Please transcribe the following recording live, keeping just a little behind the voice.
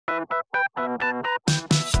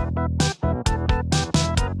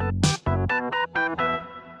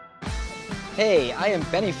Hey, I am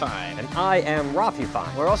Benny Fine. And I am Rafi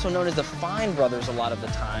Fine. We're also known as the Fine Brothers a lot of the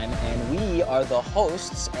time, and we are the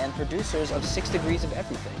hosts and producers of 6 Degrees of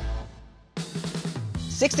Everything.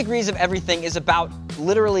 6 Degrees of Everything is about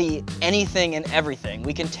literally anything and everything.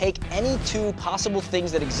 We can take any two possible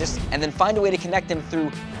things that exist and then find a way to connect them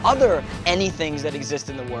through other anythings that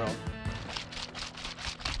exist in the world.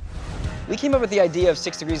 We came up with the idea of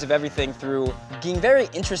 6 Degrees of Everything through being very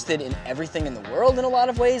interested in everything in the world in a lot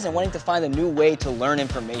of ways and wanting to find a new way to learn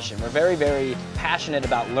information. We're very, very passionate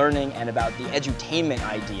about learning and about the edutainment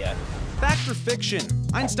idea. Fact or fiction?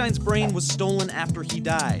 Einstein's brain was stolen after he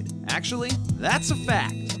died. Actually, that's a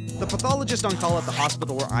fact. The pathologist on call at the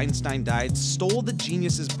hospital where Einstein died stole the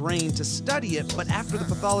genius's brain to study it, but after the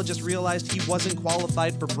pathologist realized he wasn't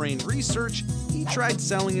qualified for brain research, he tried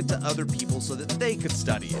selling it to other people so that they could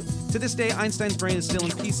study it. To this day, Einstein's brain is still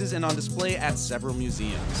in pieces and on display at several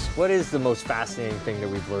museums. What is the most fascinating thing that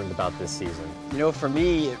we've learned about this season? You know, for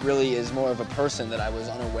me, it really is more of a person that I was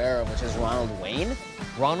unaware of, which is Ronald Wayne.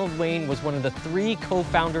 Ronald Wayne was one of the 3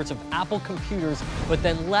 co-founders of Apple Computers, but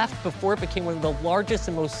then left before it became one of the largest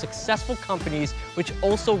and most successful companies, which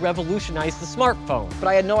also revolutionized the smartphone. But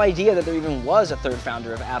I had no idea that there even was a 3rd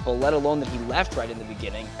founder of Apple, let alone that he left right in the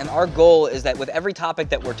beginning. And our goal is that with every topic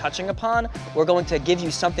that we're touching upon, we're going to give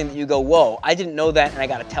you something that you go, whoa, I didn't know that and I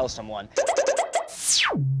gotta tell someone.